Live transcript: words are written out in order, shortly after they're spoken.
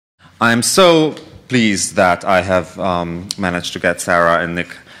I'm so pleased that I have managed to get Sarah and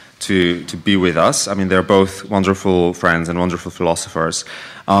Nick to be with us. I mean, they're both wonderful friends and wonderful philosophers.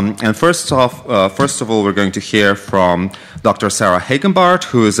 And first of all, we're going to hear from Dr. Sarah Hegenbart,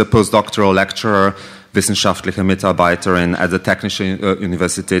 who is a postdoctoral lecturer, wissenschaftliche Mitarbeiterin at the Technische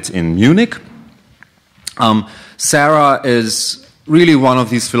Universität in Munich. Sarah is really one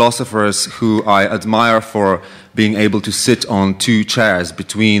of these philosophers who I admire for being able to sit on two chairs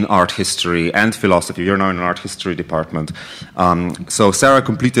between art history and philosophy. You're now in an art history department. So Sarah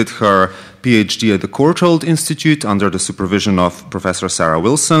completed her PhD at the Courtauld Institute under the supervision of Professor Sarah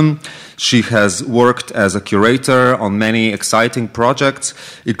Wilson. She has worked as a curator on many exciting projects,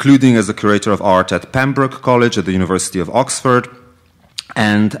 including as a curator of art at Pembroke College at the University of Oxford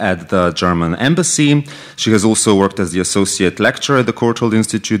and at the German Embassy. She has also worked as the associate lecturer at the Courtauld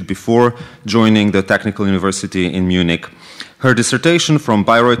Institute before joining the Technical University in Munich. Her dissertation, From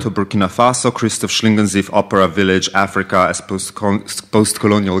Bayreuth to Burkina Faso, Christoph Schlingensief, Opera Village, Africa as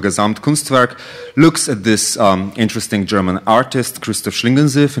Post-Colonial Gesamtkunstwerk, looks at this interesting German artist, Christoph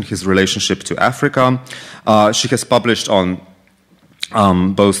Schlingensief, and his relationship to Africa. She has published on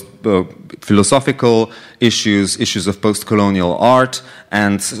both philosophical issues of post-colonial art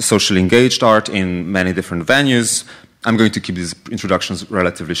and socially engaged art in many different venues. I'm going to keep these introductions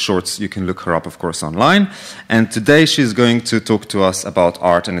relatively short, so you can look her up, of course, online. And today she's going to talk to us about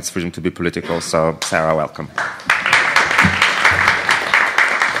art and its freedom to be political. So, Sarah, welcome.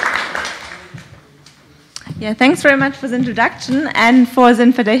 Yeah, thanks very much for the introduction and for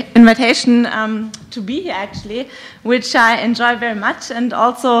the invitation to be here, actually, which I enjoy very much. And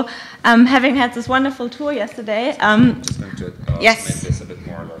also, having had this wonderful tour yesterday. Just going to yes. make this a bit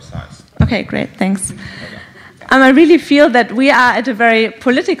more of our size. Okay, great, thanks. I really feel that we are at a very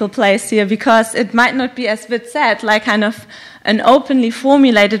political place here, because it might not be, as Vit said, like kind of an openly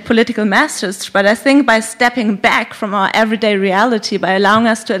formulated political message, but I think by stepping back from our everyday reality, by allowing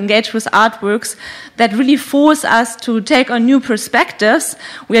us to engage with artworks that really force us to take on new perspectives,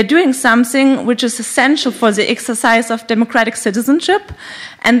 we are doing something which is essential for the exercise of democratic citizenship.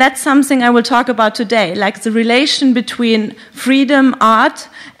 And that's something I will talk about today, like the relation between freedom, art,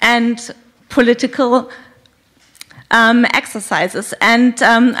 and political exercises. And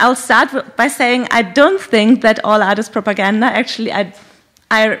I'll start by saying I don't think that all art is propaganda. Actually,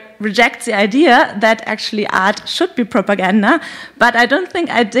 I reject the idea that actually art should be propaganda, but I don't think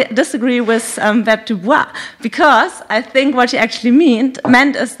I disagree with Webb Du Bois, because I think what he actually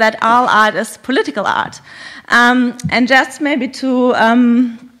meant is that all art is political art. And just maybe to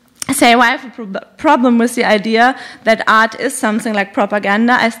say why I have a problem with the idea that art is something like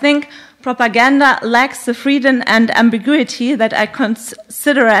propaganda, I think propaganda lacks the freedom and ambiguity that I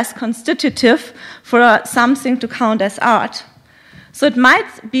consider as constitutive for something to count as art. So it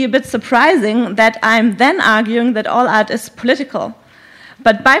might be a bit surprising that I'm then arguing that all art is political.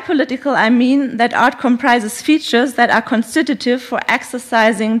 But by political, I mean that art comprises features that are constitutive for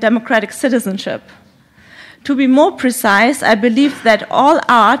exercising democratic citizenship. To be more precise, I believe that all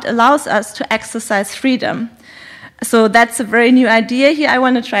art allows us to exercise freedom. So that's a very new idea here I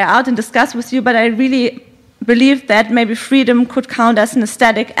want to try out and discuss with you, but I really believe that maybe freedom could count as an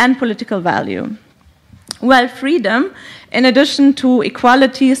aesthetic and political value. Well, freedom, in addition to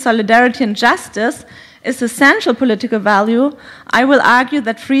equality, solidarity, and justice, is essential political value. I will argue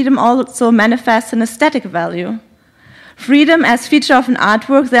that freedom also manifests an aesthetic value. Freedom as feature of an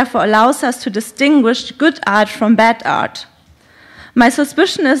artwork therefore allows us to distinguish good art from bad art. My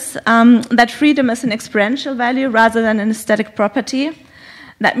suspicion is that freedom is an experiential value rather than an aesthetic property.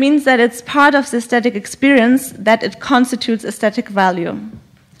 That means that it's part of the aesthetic experience that it constitutes aesthetic value.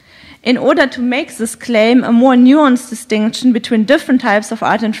 In order to make this claim, a more nuanced distinction between different types of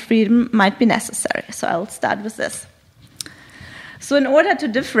art and freedom might be necessary. So I'll start with this. So in order to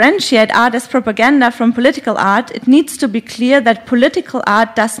differentiate art as propaganda from political art, it needs to be clear that political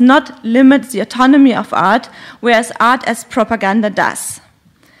art does not limit the autonomy of art, whereas art as propaganda does.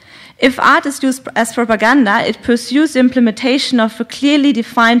 If art is used as propaganda, it pursues the implementation of a clearly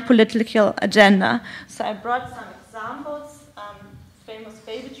defined political agenda. So I brought some examples. Famous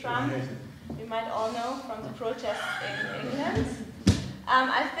baby drum, you might all know from the protests in England.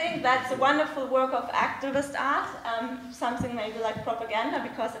 I think that's a wonderful work of activist art, something maybe like propaganda,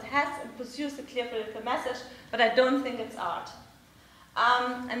 because it pursues a clear political message, but I don't think it's art.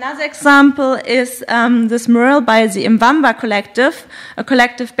 Another example is this mural by the Imvamba Collective, a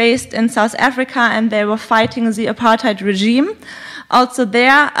collective based in South Africa, and they were fighting the apartheid regime. Also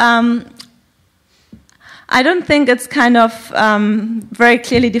there, I don't think it's kind of very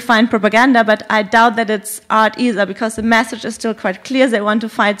clearly defined propaganda, but I doubt that it's art either, because the message is still quite clear. They want to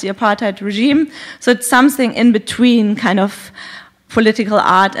fight the apartheid regime. So it's something in between kind of political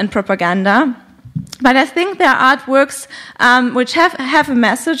art and propaganda. But I think there are artworks which have a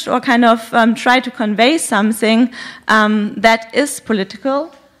message or kind of try to convey something that is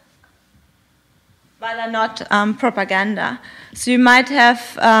political, but are not propaganda. So you might have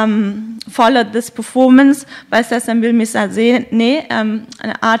followed this performance by Sesambil Misazene,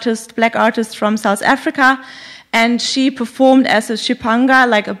 an artist, black artist from South Africa, and she performed as a chipanga,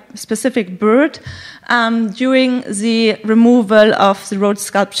 like a specific bird, during the removal of the Rhodes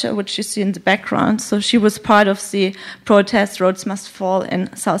sculpture, which you see in the background. So she was part of the protest Rhodes Must Fall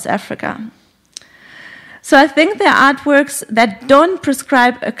in South Africa. So I think there are artworks that don't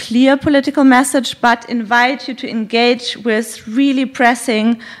prescribe a clear political message, but invite you to engage with really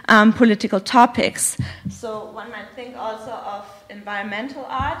pressing political topics. So one might think also of environmental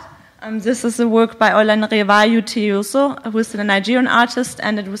art. This is a work by Olanrevayu Teyoso, who is a Nigerian artist,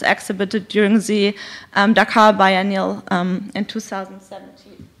 and it was exhibited during the Dakar Biennial in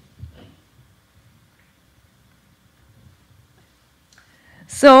 2017.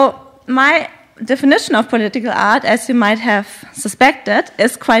 So my definition of political art, as you might have suspected,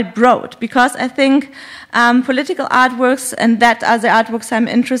 is quite broad, because I think political artworks, and that are the artworks I'm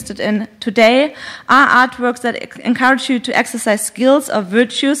interested in today, are artworks that encourage you to exercise skills or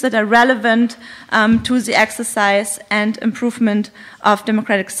virtues that are relevant to the exercise and improvement of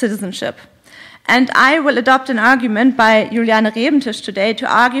democratic citizenship. And I will adopt an argument by Juliane Rebentisch today to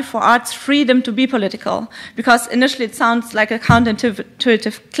argue for art's freedom to be political, because initially it sounds like a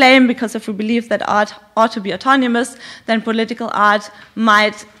counterintuitive claim, because if we believe that art ought to be autonomous, then political art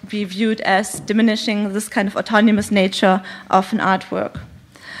might be viewed as diminishing this kind of autonomous nature of an artwork.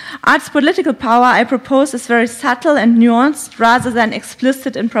 Art's political power, I propose, is very subtle and nuanced rather than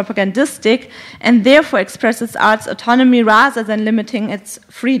explicit and propagandistic, and therefore expresses art's autonomy rather than limiting its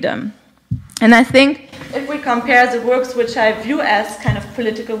freedom. And I think if we compare the works which I view as kind of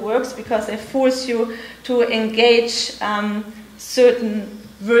political works, because they force you to engage certain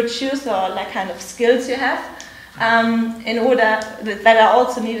virtues or like kind of skills you have, in order that are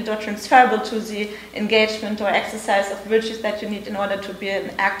also needed or transferable to the engagement or exercise of virtues that you need in order to be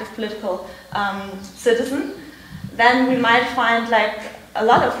an active political citizen, then we might find like a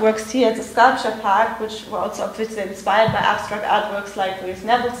lot of works here at the Sculpture Park, which were also obviously inspired by abstract artworks like Louise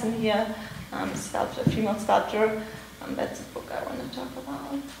Nevelson here, sculptor, female sculptor. That's the book I want to talk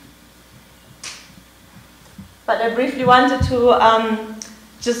about. But I briefly wanted to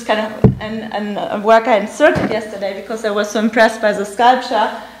just kind of, a work I inserted yesterday because I was so impressed by the sculpture,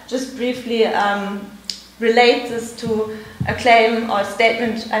 just briefly relate this to a claim or a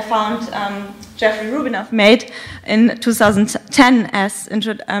statement I found Jeffrey Rubinoff made in 2010 as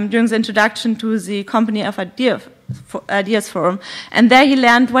during the introduction to the Company of Ideas Forum. And there he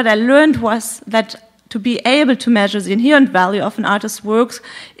learned, what I learned was that to be able to measure the inherent value of an artist's works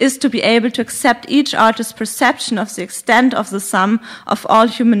is to be able to accept each artist's perception of the extent of the sum of all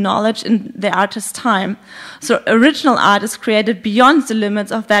human knowledge in the artist's time. So original art is created beyond the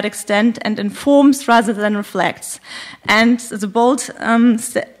limits of that extent and informs rather than reflects. And the bold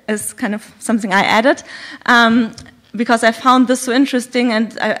is kind of something I added, because I found this so interesting,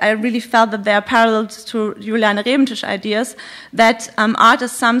 and I really felt that there are parallels to Juliane Rebentisch's ideas, that art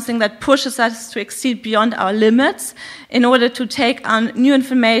is something that pushes us to exceed beyond our limits in order to take on new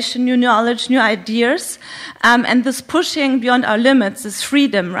information, new knowledge, new ideas. And this pushing beyond our limits, this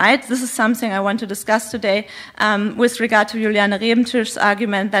freedom, right? This is something I want to discuss today with regard to Juliane Rebentisch's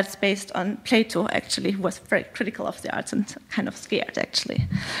argument that's based on Plato, actually, who was very critical of the arts and kind of scared, actually.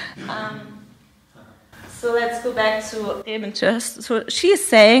 So let's go back to Rebentisch. So she's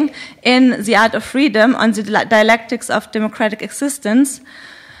saying in The Art of Freedom on the dialectics of democratic existence,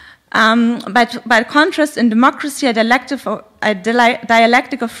 by contrast, in democracy, a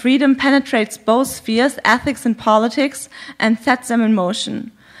dialectic of freedom penetrates both spheres, ethics and politics, and sets them in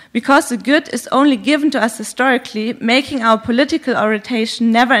motion. Because the good is only given to us historically, making our political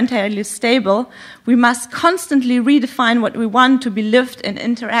orientation never entirely stable, we must constantly redefine what we want to be lived in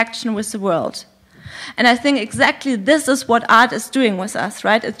interaction with the world. And I think exactly this is what art is doing with us,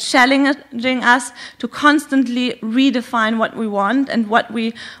 right? It's challenging us to constantly redefine what we want and what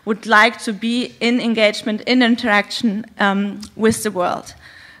we would like to be in engagement, in interaction with the world.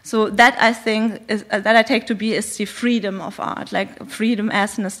 So that I think is, that I take to be is the freedom of art, like freedom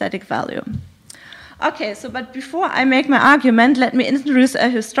as an aesthetic value. Okay, so but before I make my argument, let me introduce a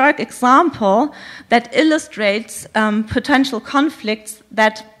historic example that illustrates potential conflicts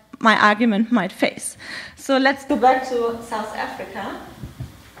that my argument might face. So let's go back to South Africa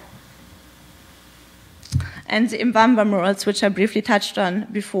and the Mbamba murals, which I briefly touched on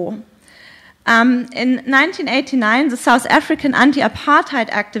before. In 1989, the South African anti-apartheid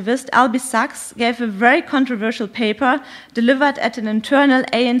activist Albie Sachs gave a very controversial paper delivered at an internal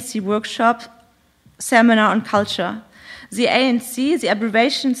ANC workshop seminar on culture. The ANC, the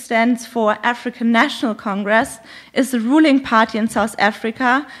abbreviation stands for African National Congress, is the ruling party in South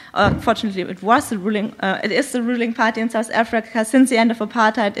Africa. Fortunately, it is the ruling party in South Africa since the end of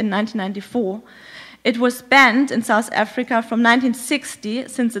apartheid in 1994. It was banned in South Africa from 1960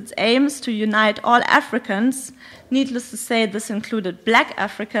 since its aims to unite all Africans, needless to say this included black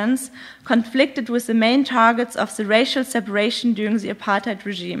Africans, conflicted with the main targets of the racial separation during the apartheid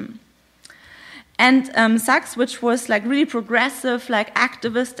regime. And Sachs, which was like really progressive, like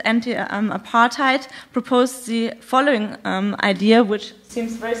activist anti-apartheid, proposed the following idea, which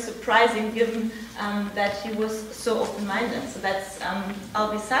seems very surprising given that he was so open-minded. So that's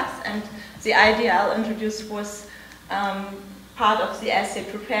Albie Sachs, and the idea I'll introduce was part of the essay,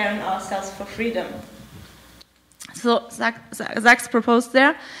 Preparing Ourselves for Freedom. So Sachs proposed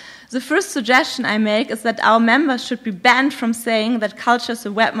there, the first suggestion I make is that our members should be banned from saying that culture is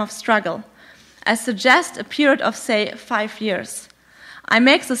a weapon of struggle. I suggest a period of, say, 5 years. I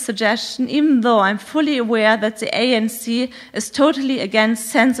make the suggestion even though I'm fully aware that the ANC is totally against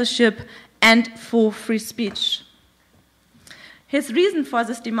censorship and for free speech. His reason for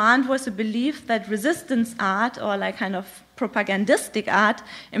this demand was a belief that resistance art, or like kind of propagandistic art,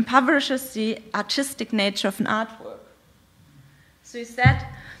 impoverishes the artistic nature of an artwork. So he said,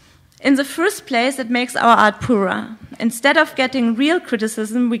 in the first place, it makes our art poorer. Instead of getting real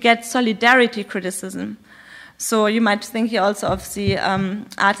criticism, we get solidarity criticism. So you might think here also of the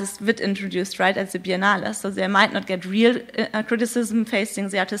artist Witt introduced, right, at the Biennale. So they might not get real criticism facing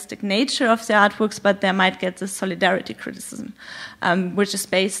the artistic nature of the artworks, but they might get the solidarity criticism, which is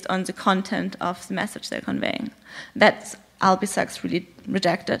based on the content of the message they're conveying. That's Albie Sachs really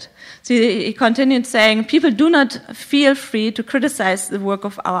rejected. So he continued saying, people do not feel free to criticize the work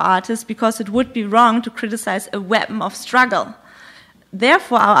of our artists because it would be wrong to criticize a weapon of struggle.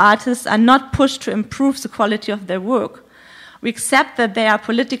 Therefore, our artists are not pushed to improve the quality of their work. We accept that they are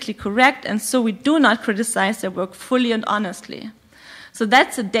politically correct, and so we do not criticize their work fully and honestly. So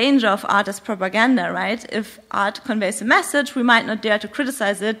that's the danger of art as propaganda, right? If art conveys a message, we might not dare to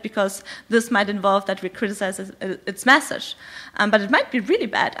criticize it because this might involve that we criticize its message. But it might be really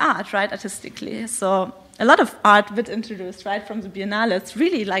bad art, right, artistically. So a lot of art Witt introduced, right, from the Biennale, it's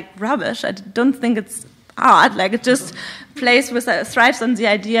really like rubbish. I don't think it's art, like it just thrives on the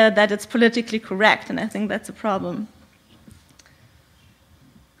idea that it's politically correct, and I think that's a problem.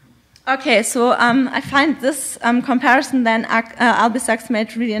 Okay, so I find this comparison then Albie Sachs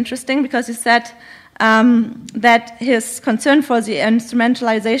made really interesting because he said that his concern for the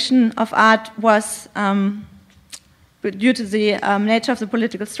instrumentalization of art was due to the nature of the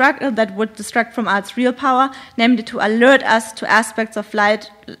political struggle that would distract from art's real power, namely to alert us to aspects of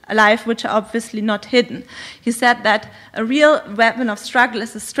life which are obviously not hidden. He said that a real weapon of struggle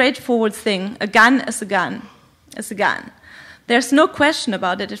is a straightforward thing. A gun is a gun. It's a gun. There's no question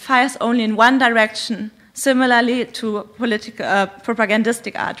about it. It fires only in one direction, similarly to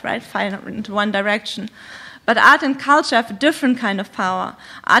propagandistic art, right? Fire into one direction. But art and culture have a different kind of power.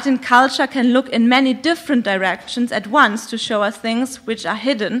 Art and culture can look in many different directions at once to show us things which are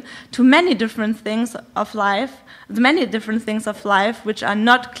hidden to many different things of life, which are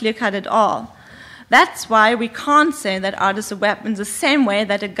not clear-cut at all. That's why we can't say that art is a weapon the same way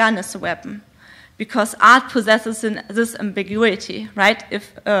that a gun is a weapon. Because art possesses this ambiguity, right?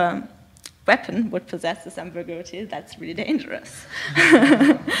 If a weapon would possess this ambiguity, that's really dangerous.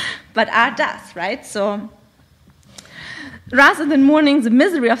 But art does, right? So rather than mourning the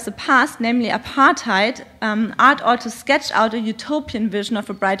misery of the past, namely apartheid, art ought to sketch out a utopian vision of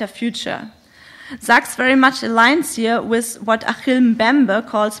a brighter future. Sachs very much aligns here with what Achille Mbembe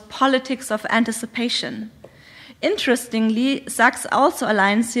calls politics of anticipation. Interestingly, Sachs also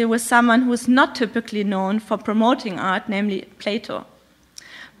aligns here with someone who is not typically known for promoting art, namely Plato.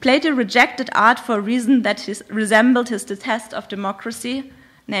 Plato rejected art for a reason that resembled his detest of democracy,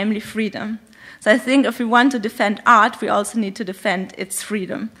 namely freedom. So I think if we want to defend art, we also need to defend its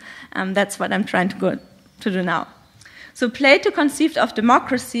freedom. That's what I'm trying to do now. So Plato conceived of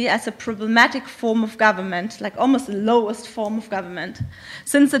democracy as a problematic form of government, like almost the lowest form of government,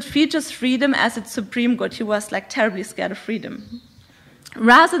 since it features freedom as its supreme good. He was like terribly scared of freedom.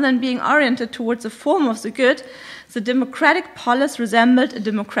 Rather than being oriented towards a form of the good, the democratic polis resembled a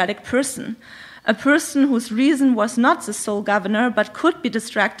democratic person, a person whose reason was not the sole governor but could be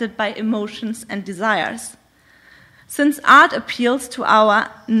distracted by emotions and desires. Since art appeals to our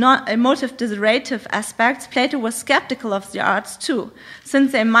emotive desirative aspects, Plato was skeptical of the arts too,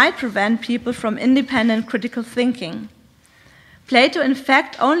 since they might prevent people from independent critical thinking. Plato, in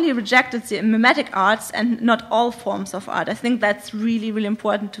fact, only rejected the mimetic arts and not all forms of art. I think that's really, really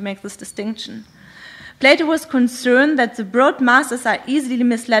important to make this distinction. Plato was concerned that the broad masses are easily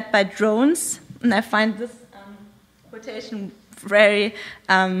misled by drones, and I find this quotation very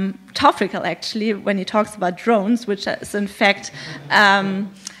topical, actually, when he talks about drones, which is, in fact,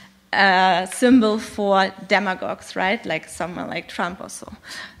 a symbol for demagogues, right? Like someone like Trump or so.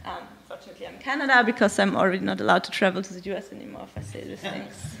 Fortunately, I'm in Canada because I'm already not allowed to travel to the US anymore if I say these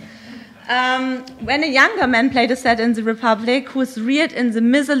things. When a younger man, Plato said in the Republic, who is reared in the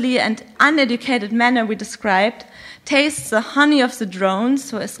miserly and uneducated manner we described, tastes the honey of the drones,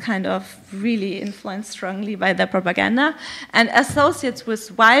 so is kind of really influenced strongly by their propaganda, and associates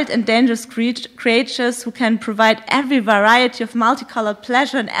with wild and dangerous creatures who can provide every variety of multicolored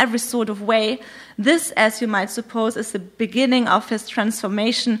pleasure in every sort of way. This, as you might suppose, is the beginning of his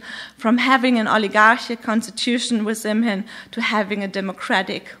transformation from having an oligarchic constitution within him to having a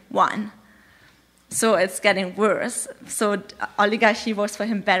democratic one. So it's getting worse. So oligarchy was for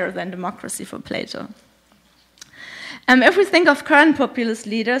him better than democracy for Plato. If we think of current populist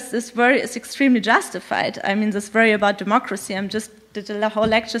leaders, this worry is extremely justified. I mean, this worry about democracy. I just did a whole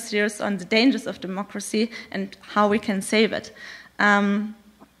lecture series on the dangers of democracy and how we can save it.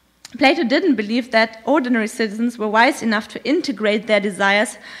 Plato didn't believe that ordinary citizens were wise enough to integrate their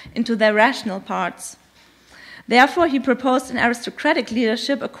desires into their rational parts. Therefore, he proposed an aristocratic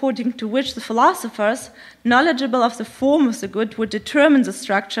leadership according to which the philosophers, knowledgeable of the form of the good, would determine the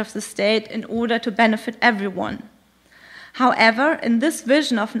structure of the state in order to benefit everyone. However, in this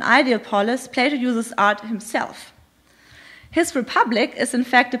vision of an ideal polis, Plato uses art himself. His Republic is in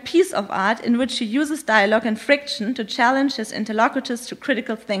fact a piece of art in which he uses dialogue and friction to challenge his interlocutors to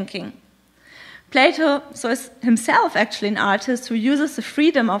critical thinking. Plato is himself actually an artist who uses the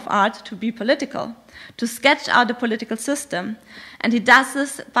freedom of art to be political, to sketch out a political system. And he does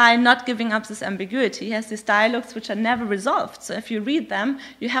this by not giving up this ambiguity. He has these dialogues which are never resolved. So if you read them,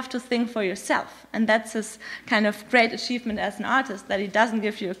 you have to think for yourself. And that's his kind of great achievement as an artist, that he doesn't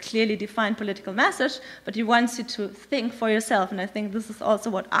give you a clearly defined political message, but he wants you to think for yourself. And I think this is also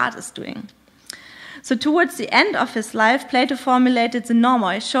what art is doing. So towards the end of his life, Plato formulated the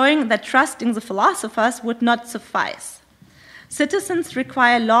nomoi, showing that trusting the philosophers would not suffice. Citizens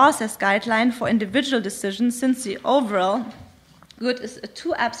require laws as guideline for individual decisions, since the overall good is a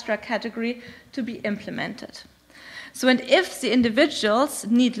too abstract category to be implemented. So, and if the individuals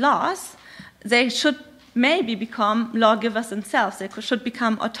need laws, they should maybe become lawgivers themselves. They should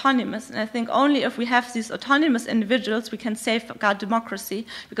become autonomous. And I think only if we have these autonomous individuals, we can safeguard democracy,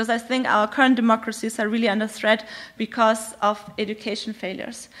 because I think our current democracies are really under threat because of education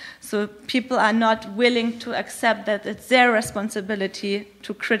failures. So people are not willing to accept that it's their responsibility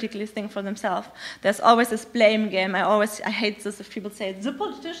to critically think for themselves. There's always this blame game. I hate this if people say, the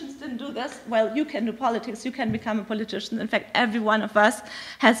politicians didn't do this. Well, you can do politics. You can become a politician. In fact, every one of us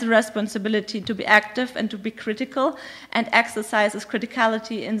has a responsibility to be active and to be critical and exercises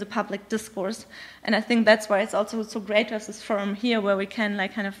criticality in the public discourse. And I think that's why it's also so great to have this forum here where we can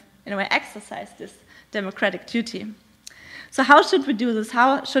in a way exercise this democratic duty. So how should we do this?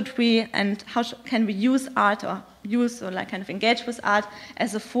 How can we use art or engage with art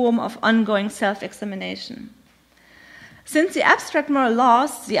as a form of ongoing self-examination? Since the abstract moral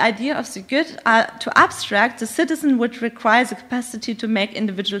laws, the idea of the good, are to abstract, the citizen would require the capacity to make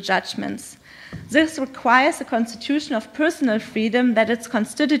individual judgments. This requires a constitution of personal freedom that is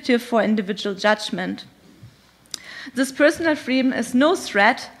constitutive for individual judgment. This personal freedom is no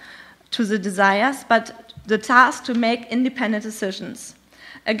threat to the desires, but the task to make independent decisions.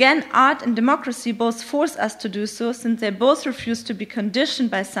 Again, art and democracy both force us to do so, since they both refuse to be conditioned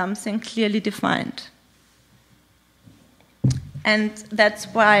by something clearly defined. And that's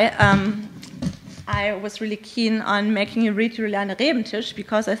why I was really keen on making you read Juliane Rebentisch,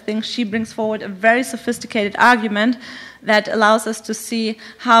 because I think she brings forward a very sophisticated argument that allows us to see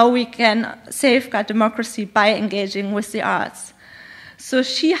how we can safeguard democracy by engaging with the arts. So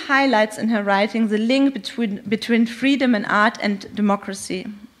she highlights in her writing the link between freedom in art and democracy.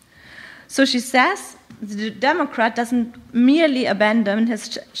 So she says, the Democrat doesn't merely abandon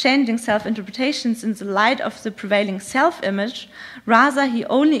his changing self-interpretations in the light of the prevailing self-image, rather he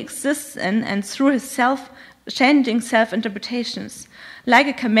only exists in and through his changing self-interpretations. Like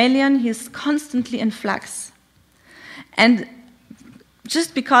a chameleon, he is constantly in flux. And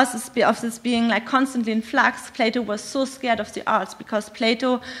just because of this being like constantly in flux, Plato was so scared of the arts, because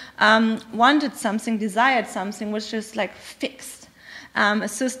Plato wanted something, desired something which is like fixed. A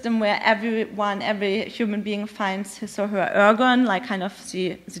system where every human being finds his or her ergon, like kind of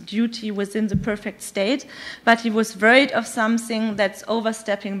the duty within the perfect state. But he was worried of something that's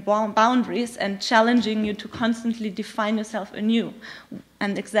overstepping boundaries and challenging you to constantly define yourself anew.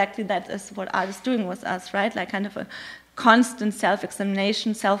 And exactly that is what art is doing with us, right? Like kind of a constant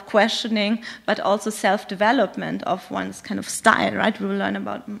self-examination, self-questioning, but also self-development of one's kind of style, right? We will learn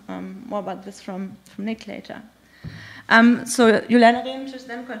about more about this from Nick later. So Juliana Remisch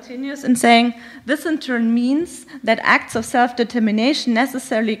then continues in saying, this in turn means that acts of self-determination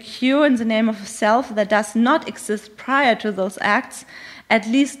necessarily occur in the name of a self that does not exist prior to those acts, at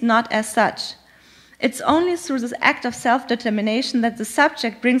least not as such. It's only through this act of self-determination that the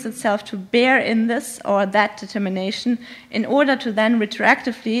subject brings itself to bear in this or that determination in order to then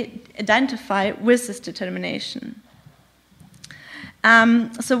retroactively identify with this determination.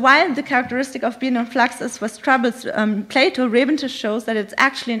 So while the characteristic of being in flux is what troubles Plato, Remisch shows that it's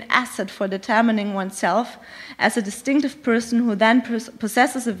actually an asset for determining oneself as a distinctive person who then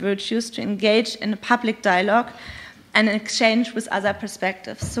possesses the virtues to engage in a public dialogue and an exchange with other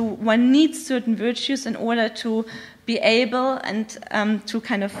perspectives. So one needs certain virtues in order to be able and to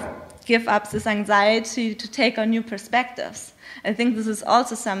kind of give up this anxiety to take on new perspectives. I think this is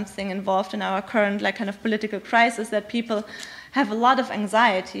also something involved in our current like kind of political crisis, that people have a lot of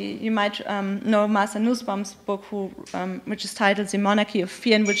anxiety. You might know Martha Nussbaum's book, which is titled The Monarchy of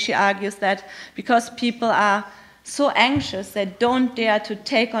Fear, in which she argues that because people are so anxious, they don't dare to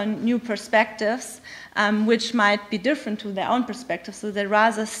take on new perspectives, which might be different to their own perspective, so they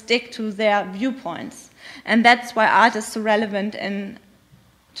rather stick to their viewpoints. And that's why art is so relevant in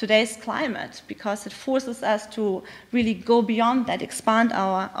today's climate, because it forces us to really go beyond that, expand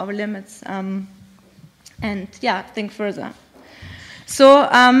our limits, and think further. So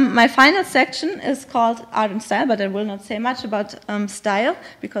my final section is called Art and Style, but I will not say much about style,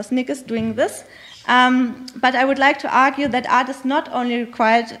 because Nick is doing this. But I would like to argue that art is not only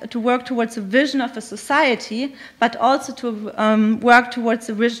required to work towards a vision of a society, but also to work towards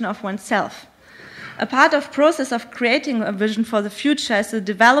a vision of oneself. A part of the process of creating a vision for the future is the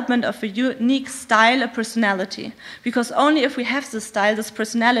development of a unique style, a personality. Because only if we have this style, this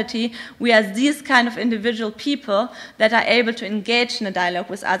personality, we are these kind of individual people that are able to engage in a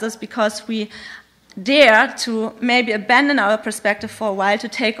dialogue with others, because we dare to maybe abandon our perspective for a while to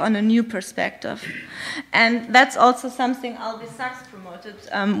take on a new perspective. And that's also something Albie Sachs promoted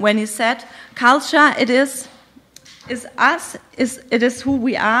when he said, culture, it is us, it is who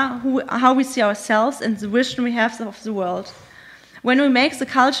we are, how we see ourselves, and the vision we have of the world. When we make the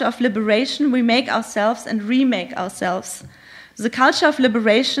culture of liberation, we make ourselves and remake ourselves. The culture of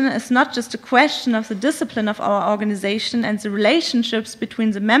liberation is not just a question of the discipline of our organization and the relationships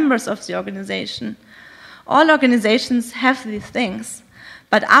between the members of the organization. All organizations have these things,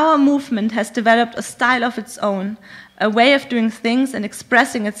 but our movement has developed a style of its own, a way of doing things and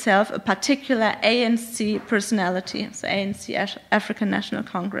expressing itself, a particular ANC personality, so ANC, African National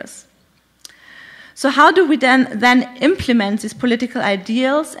Congress. So how do we then implement these political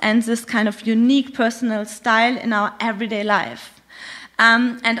ideals and this kind of unique personal style in our everyday life?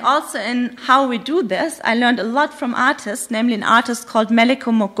 And also in how we do this, I learned a lot from artists, namely an artist called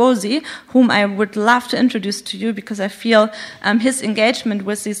Meliko Mokosi, whom I would love to introduce to you, because I feel his engagement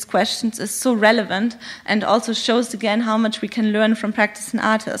with these questions is so relevant and also shows again how much we can learn from practicing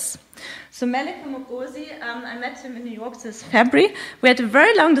artists. So Meliko Mokosi, I met him in New York this February. We had a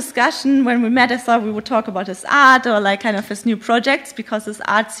very long discussion. When we met, I thought we would talk about his art or like kind of his new projects, because his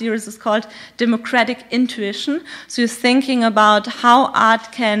art series is called Democratic Intuition. So he's thinking about how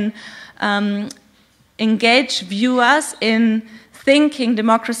art can engage viewers in thinking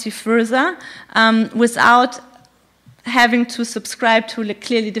democracy further without having to subscribe to a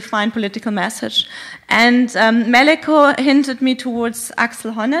clearly defined political message. And Meliko hinted me towards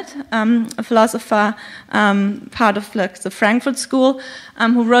Axel Honneth, a philosopher, part of the Frankfurt School,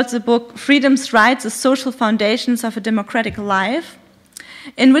 who wrote the book Freedom's Rights, the Social Foundations of a Democratic Life,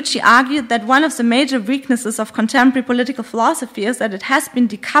 in which he argued that one of the major weaknesses of contemporary political philosophy is that it has been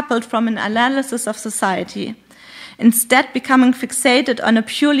decoupled from an analysis of society, instead becoming fixated on a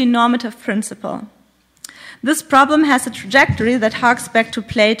purely normative principle. This problem has a trajectory that harks back to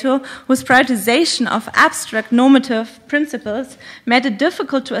Plato, whose prioritization of abstract normative principles made it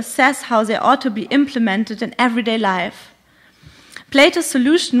difficult to assess how they ought to be implemented in everyday life. Plato's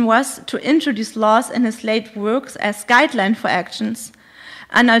solution was to introduce laws in his late works as guideline for actions.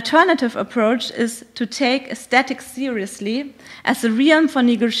 An alternative approach is to take aesthetics seriously as a realm for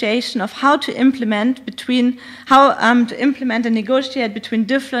negotiation of how to implement and negotiate between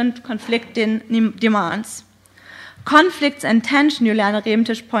different conflicting demands. Conflicts and tension, Juliane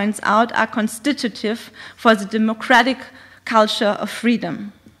Remtisch points out, are constitutive for the democratic culture of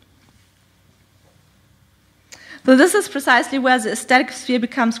freedom. So this is precisely where the aesthetic sphere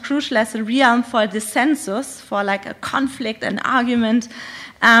becomes crucial as a realm for dissensus, for like a conflict and argument,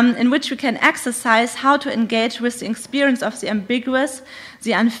 in which we can exercise how to engage with the experience of the ambiguous,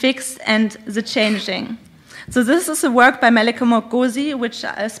 the unfixed, and the changing. So this is a work by Meleko Mokosi, which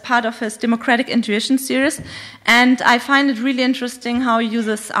is part of his Democratic Intuition series, and I find it really interesting how he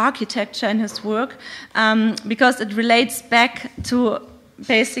uses architecture in his work, because it relates back to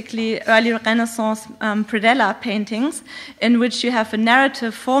basically early Renaissance predella paintings, in which you have a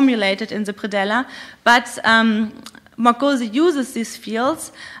narrative formulated in the predella, but Mokosi uses these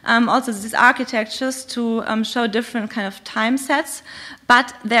fields, also these architectures, to show different kind of time sets,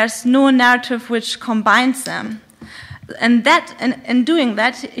 but there's no narrative which combines them. And in doing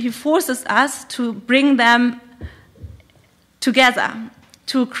that, he forces us to bring them together,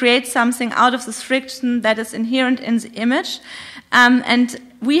 to create something out of this friction that is inherent in the image. And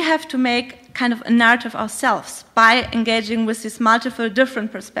we have to make kind of a narrative ourselves by engaging with these multiple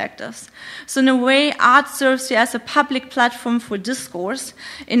different perspectives. So in a way, art serves you as a public platform for discourse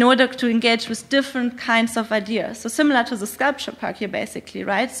in order to engage with different kinds of ideas. So similar to the sculpture park here, basically,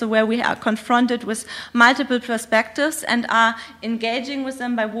 right? So where we are confronted with multiple perspectives and are engaging with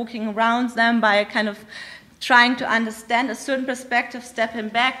them by walking around them, by kind of trying to understand a certain perspective, stepping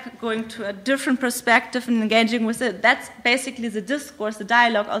back, going to a different perspective and engaging with it. That's basically the discourse, the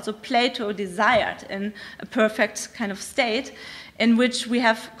dialogue also Plato desired in a perfect kind of state in which we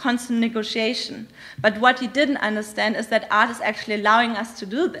have constant negotiation. But what he didn't understand is that art is actually allowing us to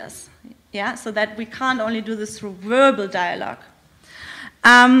do this, yeah? So that we can't only do this through verbal dialogue.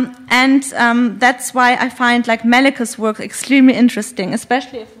 That's why I find like Meleko's work extremely interesting,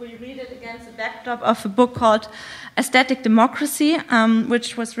 especially if we read it against the backdrop of a book called Aesthetic Democracy,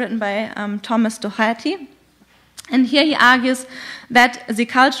 which was written by Thomas Doherty. And here he argues that the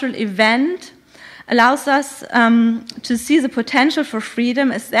cultural event allows us to see the potential for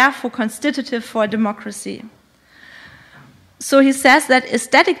freedom is therefore constitutive for democracy. So he says that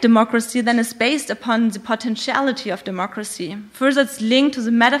aesthetic democracy then is based upon the potentiality of democracy. Further, it's linked to the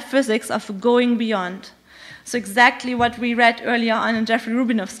metaphysics of going beyond. So exactly what we read earlier on in Jeffrey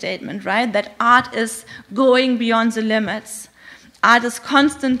Rubinoff's statement, right? That art is going beyond the limits. Art is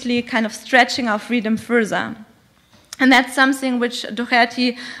constantly kind of stretching our freedom further. And that's something which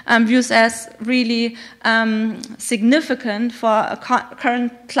Doherty views as really significant for a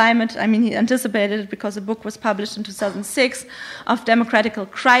current climate. I mean, he anticipated it because the book was published in 2006, of democratical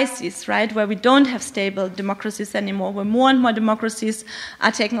crises, right, where we don't have stable democracies anymore, where more and more democracies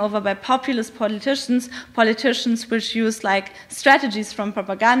are taken over by populist politicians which use like strategies from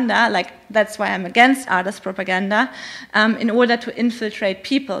propaganda, like that's why I'm against art as propaganda, in order to infiltrate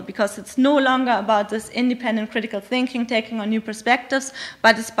people, because it's no longer about this independent critical thinking, taking on new perspectives,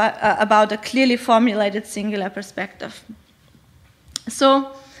 but it's about a clearly formulated singular perspective.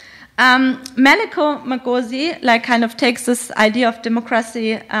 So Meleko Mokosi like kind of takes this idea of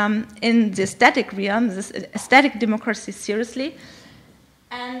democracy in the aesthetic realm, this aesthetic democracy, seriously.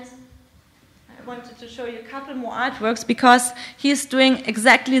 And I wanted to show you a couple more artworks because he's doing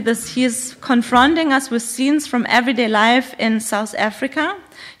exactly this. He's confronting us with scenes from everyday life in South Africa.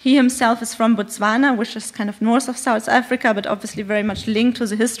 He himself is from Botswana, which is kind of north of South Africa, but obviously very much linked to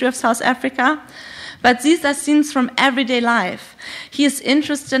the history of South Africa. But these are scenes from everyday life. He is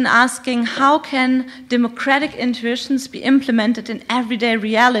interested in asking how can democratic intuitions be implemented in everyday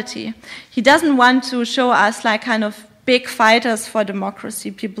reality. He doesn't want to show us like kind of big fighters for democracy,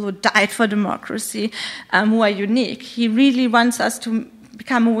 people who died for democracy, who are unique. He really wants us to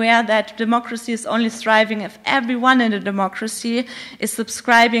become aware that democracy is only thriving if everyone in a democracy is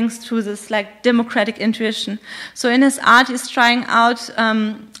subscribing to this like democratic intuition. So in his art, he's trying out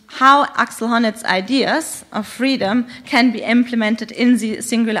how Axel Honneth's ideas of freedom can be implemented in the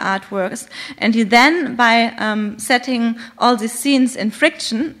singular artworks. And he then, by setting all these scenes in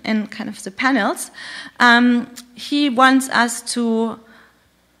friction, in kind of the panels, he wants us to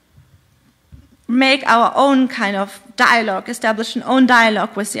make our own kind of dialogue, establish an own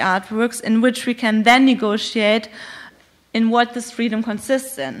dialogue with the artworks in which we can then negotiate in what this freedom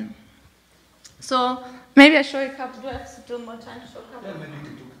consists in. So maybe I show you a couple. Do I have to do more time to show a couple? Yeah, maybe you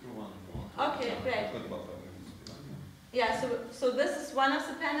can do one more. Okay, great. Yeah, so this is one of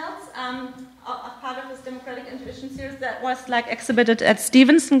the panels, a part of this Democratic Intuition series that was like exhibited at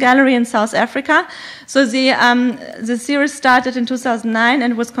Stevenson Gallery in South Africa. So the series started in 2009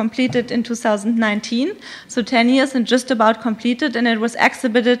 and was completed in 2019. So 10 years and just about completed, and it was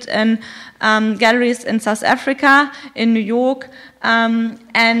exhibited in galleries in South Africa, in New York,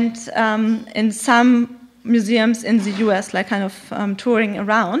 and in some museums in the US, like kind of touring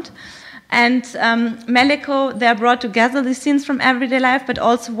around. And Meliko there brought together these scenes from everyday life, but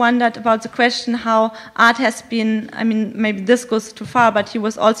also wondered about the question how art has been, I mean, maybe this goes too far, but he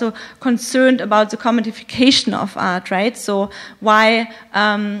was also concerned about the commodification of art, right? So why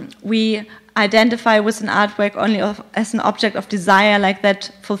we identify with an artwork only as an object of desire, like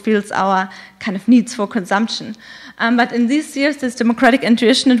that fulfills our kind of needs for consumption. But in these years, this democratic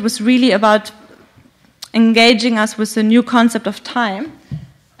intuition, it was really about engaging us with a new concept of time.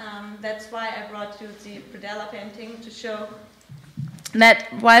 That's why I brought you the Predella painting to show that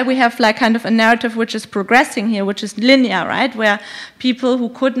while we have like kind of a narrative which is progressing here, which is linear, right, where people who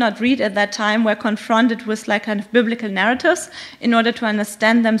could not read at that time were confronted with like kind of biblical narratives in order to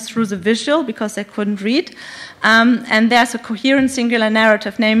understand them through the visual because they couldn't read. And there's a coherent singular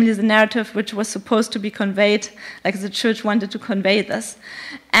narrative, namely the narrative which was supposed to be conveyed, like the church wanted to convey this.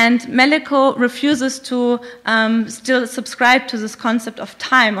 And Meliko refuses to still subscribe to this concept of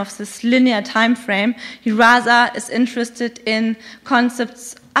time, of this linear time frame. He rather is interested in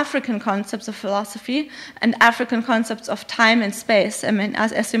concepts, African concepts of philosophy and African concepts of time and space. I mean,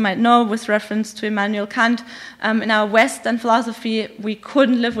 as you might know, with reference to Immanuel Kant, in our Western philosophy, we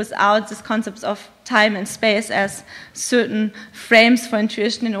couldn't live without these concepts of time and space as certain frames for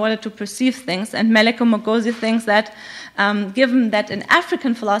intuition in order to perceive things. And Meliko Mogosi thinks that given that in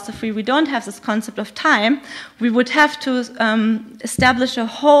African philosophy we don't have this concept of time, we would have to establish a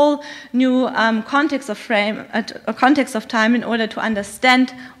whole new context of frame, a context of time in order to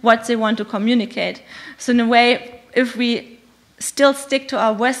understand what they want to communicate. So in a way, if we still stick to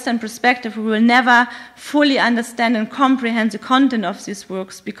our Western perspective, we will never fully understand and comprehend the content of these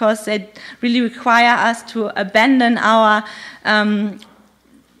works because they really require us to abandon our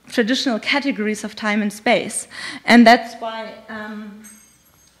traditional categories of time and space. And that's why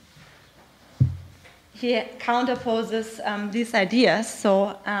he counterposes these ideas,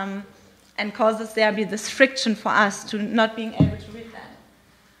 so and causes there be this friction for us to not being able to read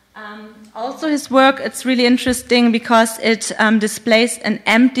that. Also his work, it's really interesting because it displays an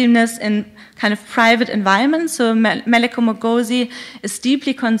emptiness in kind of private environments. So Meliko Mogosi is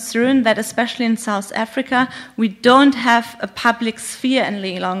deeply concerned that especially in South Africa, we don't have a public sphere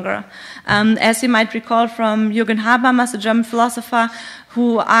any longer. As you might recall from Jürgen Habermas, a German philosopher,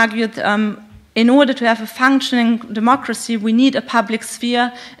 who argued in order to have a functioning democracy, we need a public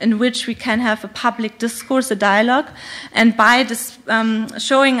sphere in which we can have a public discourse, a dialogue. And by this,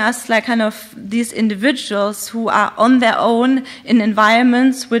 showing us like kind of these individuals who are on their own in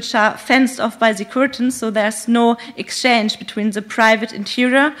environments which are fenced off by the curtains, so there's no exchange between the private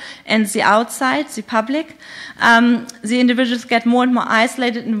interior and the outside, the public. The individuals get more and more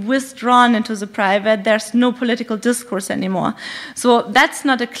isolated and withdrawn into the private. There's no political discourse anymore. So that's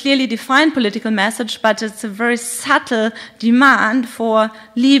not a clearly defined political message, but it's a very subtle demand for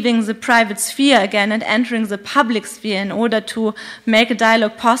leaving the private sphere again and entering the public sphere in order to make a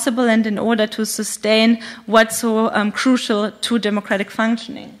dialogue possible and in order to sustain what's so crucial to democratic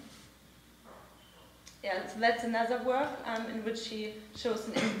functioning. Yeah, so that's another work in which he shows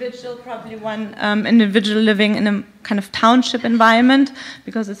an individual, probably one individual living in a kind of township environment,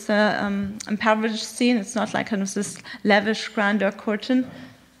 because it's an impoverished scene. It's not like kind of this lavish grandeur curtain.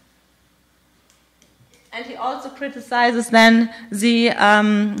 And he also criticizes then the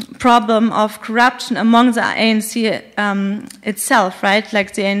problem of corruption among the ANC itself, right?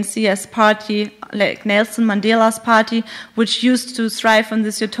 Like the ANC as party, like Nelson Mandela's party, which used to thrive on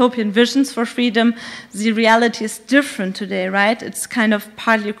these utopian visions for freedom. The reality is different today, right? It's kind of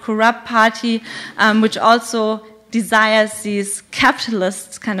partly a corrupt party, which also desires these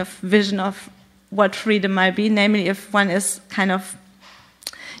capitalist kind of vision of what freedom might be, namely if one is kind of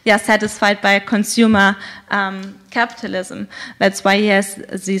satisfied by consumer capitalism. That's why he has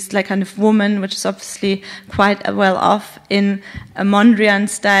this like kind of woman, which is obviously quite well off in a Mondrian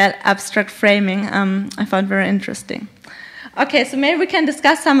style abstract framing. I found very interesting. Okay, so maybe we can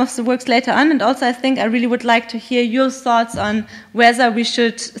discuss some of the works later on, and also I think I really would like to hear your thoughts on whether we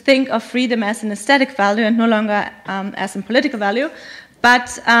should think of freedom as an aesthetic value and no longer as a political value.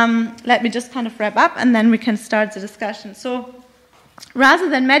 But let me just kind of wrap up, and then we can start the discussion. So, rather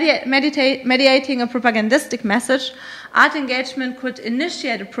than mediating a propagandistic message, art engagement could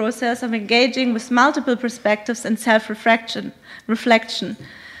initiate a process of engaging with multiple perspectives and self-reflection,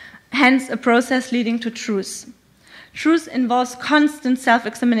 hence a process leading to truth. Truth involves constant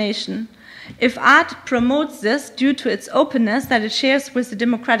self-examination. If art promotes this due to its openness that it shares with the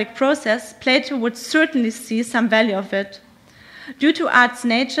democratic process, Plato would certainly see some value of it. Due to art's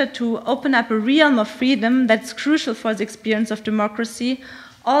nature to open up a realm of freedom that's crucial for the experience of democracy,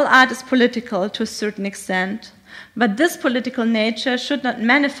 all art is political to a certain extent. But this political nature should not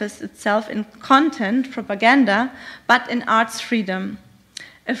manifest itself in content, propaganda, but in art's freedom.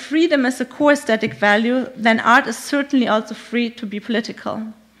 If freedom is a core aesthetic value, then art is certainly also free to be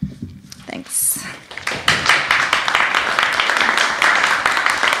political. Thanks.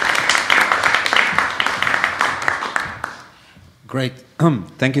 Great.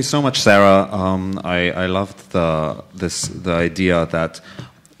 Thank you so much, Sarah. I loved the idea that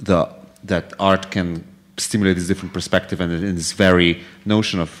that art can stimulate this different perspective, and in this very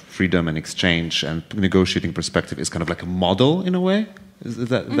notion of freedom and exchange and negotiating perspective is kind of like a model in a way.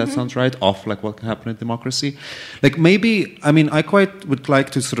 That sounds right? Of like what can happen in democracy? Like maybe, I mean, I quite would like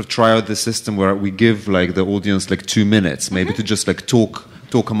to sort of try out this system where we give like the audience like 2 minutes, maybe to just like talk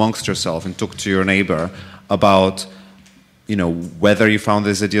amongst yourself and talk to your neighbor about, you know, whether you found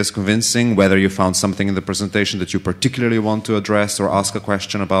these ideas convincing, whether you found something in the presentation that you particularly want to address or ask a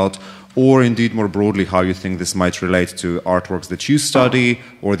question about, or indeed more broadly how you think this might relate to artworks that you study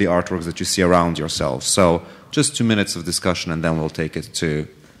or the artworks that you see around yourself. So just 2 minutes of discussion, and then we'll take it to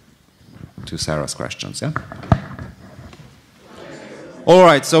Sarah's questions, yeah? All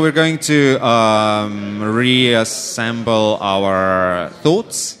right, so we're going to reassemble our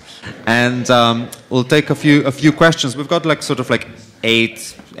thoughts, and we'll take a few questions. We've got like sort of like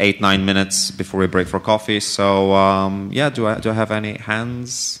 9 minutes before we break for coffee. So yeah, do I have any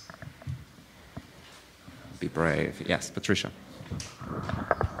hands? Be brave. Yes, Patricia.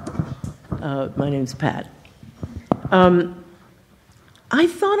 My name's Pat. I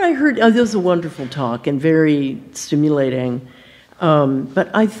thought I heard, this was a wonderful talk and very stimulating, but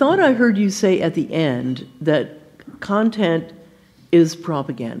I thought I heard you say at the end that content is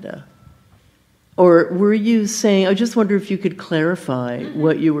propaganda. Or were you saying, I just wonder if you could clarify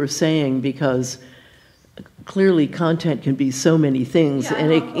what you were saying, because clearly content can be so many things,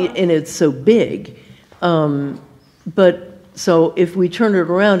 and it's so big. But so if we turn it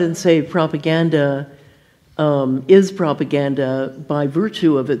around and say propaganda is propaganda by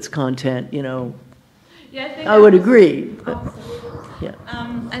virtue of its content, you know, I would agree. Yeah.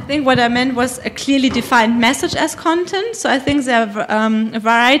 I think what I meant was a clearly defined message as content. So I think there are a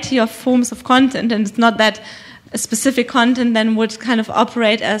variety of forms of content, and it's not that a specific content then would kind of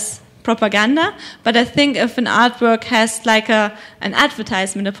operate as propaganda. But I think if an artwork has like an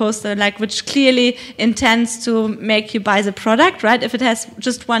advertisement, a poster, like which clearly intends to make you buy the product, right? If it has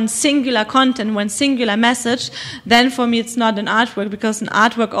just one singular content, one singular message, then for me it's not an artwork, because an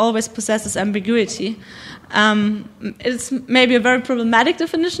artwork always possesses ambiguity. It's maybe a very problematic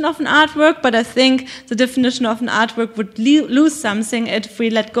definition of an artwork, but I think the definition of an artwork would lose something if we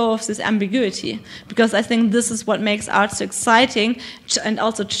let go of this ambiguity, because I think this is what makes art so exciting and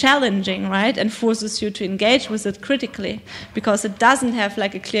also challenging, right? And forces you to engage with it critically, because it doesn't have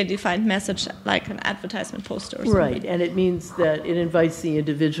like a clear defined message like an advertisement poster or something. Right, and it means that it invites the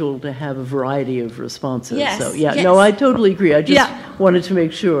individual to have a variety of responses. Yes, so yeah, yes. no, I totally agree. I just wanted to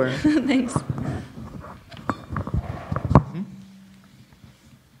make sure. Thanks.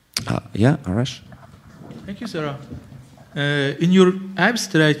 Yeah, Arash? Thank you, Sarah. In your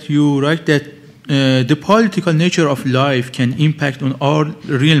abstract, you write that the political nature of life can impact on all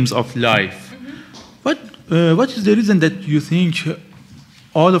realms of life. What is the reason that you think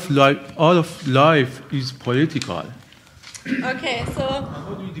all of life is political? Okay, so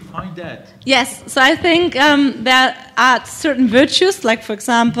How do you define that? yes, so I think there are certain virtues, like for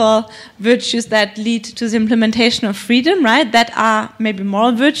example, virtues that lead to the implementation of freedom, right? That are maybe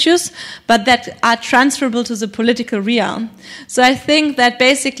moral virtues, but that are transferable to the political realm. So I think that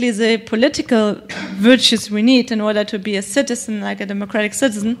basically the political virtues we need in order to be a citizen, like a democratic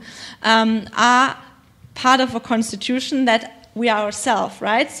citizen, are part of a constitution that we are ourselves,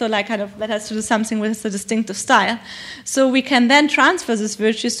 right? So like kind of that has to do something with the distinctive style. So we can then transfer these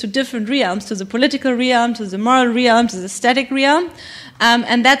virtues to different realms, to the political realm, to the moral realm, to the aesthetic realm.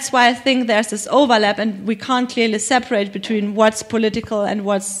 And that's why I think there's this overlap, and we can't clearly separate between what's political and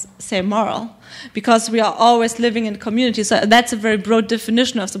what's, say, moral, because we are always living in community. So that's a very broad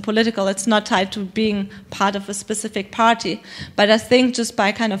definition of the political. It's not tied to being part of a specific party. But I think just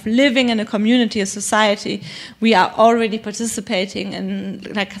by kind of living in a community, a society, we are already participating in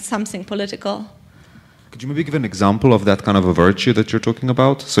like something political. Could you maybe give an example of that kind of a virtue that you're talking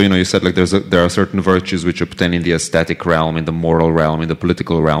about? So, you said like there are certain virtues which obtain in the aesthetic realm, in the moral realm, in the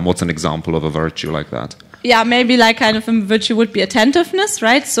political realm. What's an example of a virtue like that? Yeah, maybe like kind of a virtue would be attentiveness,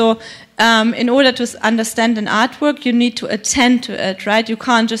 right? So in order to understand an artwork, you need to attend to it, right? You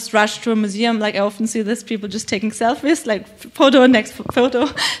can't just rush to a museum. Like I often see this, people just taking selfies, like photo, next photo.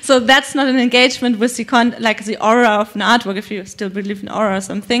 So that's not an engagement with the aura of an artwork, if you still believe in aura or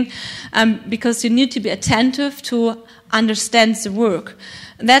something, because you need to be attentive to understand the work.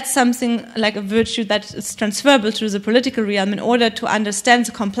 That's something like a virtue that is transferable to the political realm. In order to understand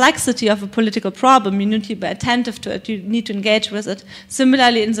the complexity of a political problem, you need to be attentive to it. You need to engage with it.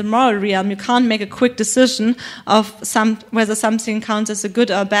 Similarly, in the moral realm, you can't make a quick decision of whether something counts as a good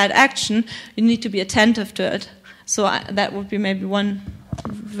or bad action. You need to be attentive to it. So that would be maybe one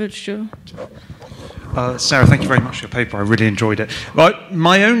virtue. Sarah, thank you very much for your paper. I really enjoyed it.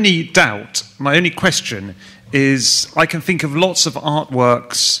 My only doubt, my only question is I can think of lots of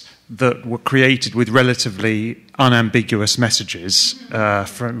artworks that were created with relatively unambiguous messages,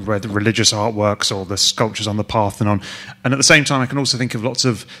 from whether religious artworks or the sculptures on the Parthenon. And at the same time, I can also think of lots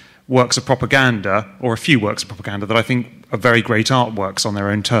of works of propaganda, or a few works of propaganda, that I think are very great artworks on their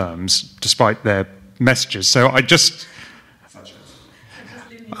own terms, despite their messages. So I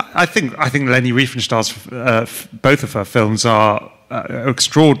think Leni Riefenstahl's, both of her films are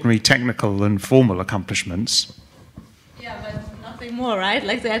extraordinary technical and formal accomplishments. Yeah, but nothing more, right?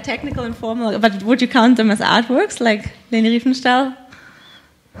 Like they are technical and formal, but would you count them as artworks, like Leni Riefenstahl?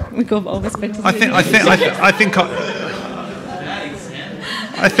 We go always back to I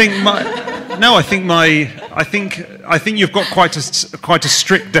think you've got quite a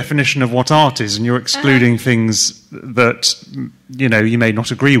strict definition of what art is, and you're excluding things that you may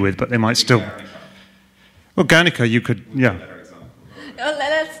not agree with, but they might still. Well, Guernica, you could, yeah.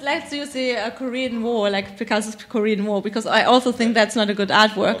 Let's use the Korean War, like Picasso's Korean War, because I also think that's not a good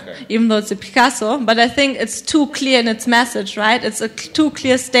artwork, even though it's a Picasso. But I think it's too clear in its message, right? It's a too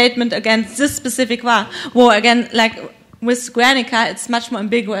clear statement against this specific war. Again, like with Guernica, it's much more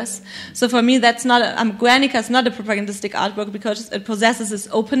ambiguous. So for me, that's not Guernica is not a propagandistic artwork because it possesses this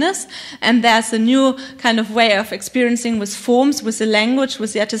openness, and there's a new kind of way of experiencing with forms, with the language,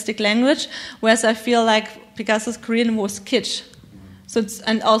 with the artistic language. Whereas I feel like Picasso's Korean War was kitsch. So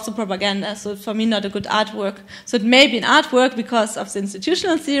and also propaganda. So for me, not a good artwork. So it may be an artwork because of the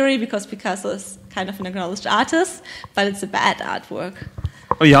institutional theory, because Picasso is kind of an acknowledged artist, but it's a bad artwork.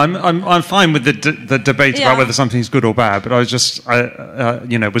 Oh yeah, I'm fine with the debate about whether something's good or bad, but I was just,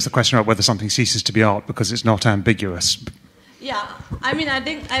 was the question about whether something ceases to be art because it's not ambiguous. Yeah, I mean, I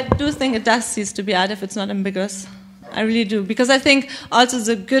do think it does cease to be art if it's not ambiguous. I really do, because I think also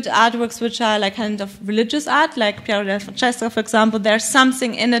the good artworks which are like kind of religious art, like Piero della Francesca, for example, there's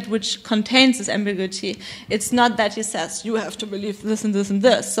something in it which contains this ambiguity. It's not that he says, you have to believe this and this and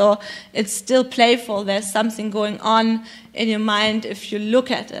this. So it's still playful. There's something going on in your mind if you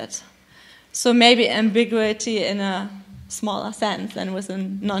look at it. So maybe ambiguity in a smaller sense than with a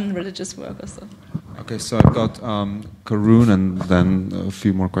non-religious work or so. Okay, so I've got Karun and then a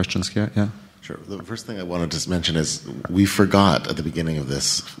few more questions here. Yeah. Sure. The first thing I wanted to mention is we forgot at the beginning of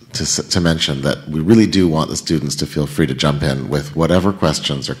this to mention that we really do want the students to feel free to jump in with whatever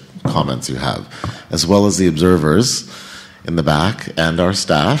questions or comments you have, as well as the observers in the back and our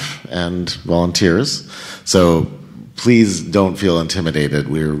staff and volunteers. So please don't feel intimidated.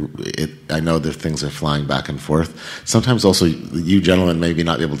 I know that things are flying back and forth. Sometimes also you gentlemen may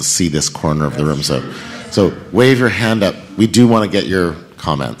not be able to see this corner of the room. So wave your hand up. We do want to get your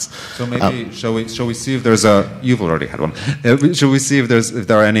comments. So maybe shall we see if there's you've already had one. Shall we see if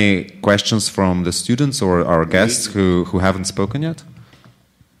there are any questions from the students or our guests who haven't spoken yet?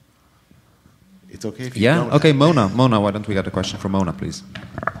 It's okay if you don't. Okay, Mona, why don't we get a question from Mona, please?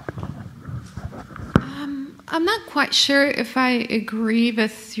 I'm not quite sure if I agree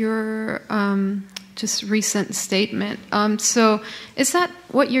with your just recent statement. So is that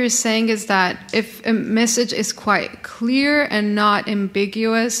what you're saying is that if a message is quite clear and not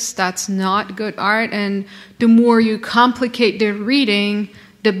ambiguous, that's not good art, and the more you complicate the reading,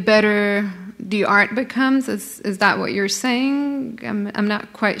 the better the art becomes? Is that what you're saying? I'm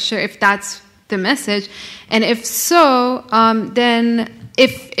not quite sure if that's the message. And if so, then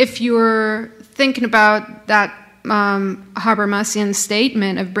if you're thinking about that Habermasian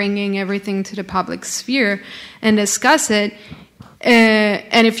statement of bringing everything to the public sphere and discuss it,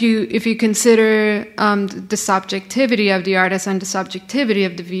 and if you consider the subjectivity of the artist and the subjectivity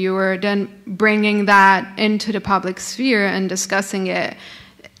of the viewer, then bringing that into the public sphere and discussing it,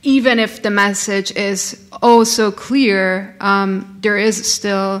 even if the message is oh so clear, there is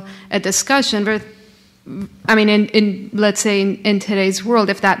still a discussion. But I mean, in let's say in today's world,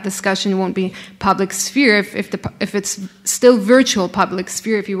 if that discussion won't be public sphere, if it's still virtual public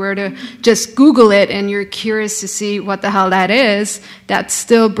sphere, if you were to just Google it and you're curious to see what the hell that is, that's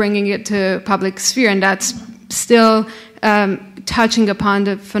still bringing it to public sphere, and that's still touching upon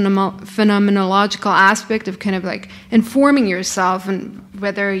the phenomenological aspect of kind of like informing yourself and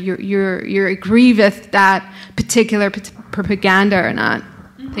whether you agree with that particular propaganda or not.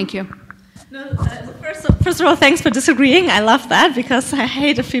 Thank you. No, first of all, thanks for disagreeing. I love that because I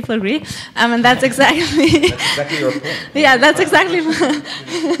hate if people agree, and that's exactly. That's exactly your point. Yeah, that's exactly.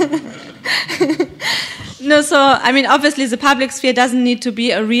 No, so I mean, obviously, the public sphere doesn't need to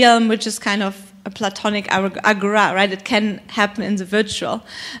be a realm which is kind of a platonic agora, right? It can happen in the virtual.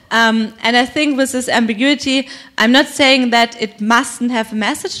 And I think with this ambiguity, I'm not saying that it mustn't have a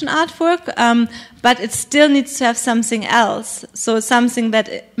message in artwork, but it still needs to have something else. So something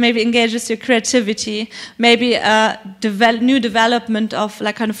that maybe engages your creativity, maybe a new development of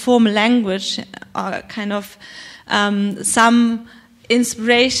like kind of formal language, or kind of some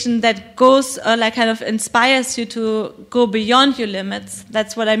inspiration that goes or like kind of inspires you to go beyond your limits.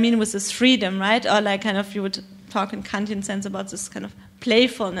 That's what I mean with this freedom, right? Or like kind of you would talk in Kantian sense about this kind of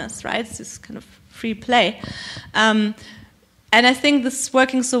playfulness, right? This kind of free play. And I think this is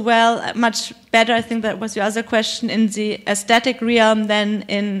working so well, much better, I think that was your other question, in the aesthetic realm than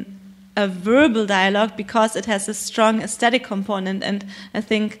in a verbal dialogue, because it has a strong aesthetic component. And I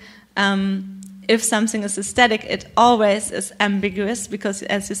think if something is aesthetic, it always is ambiguous because,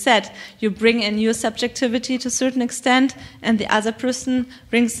 as you said, you bring in your subjectivity to a certain extent and the other person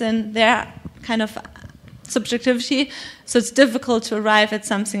brings in their kind of subjectivity. So it's difficult to arrive at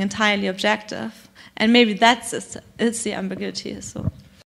something entirely objective. And maybe that's the ambiguity. So.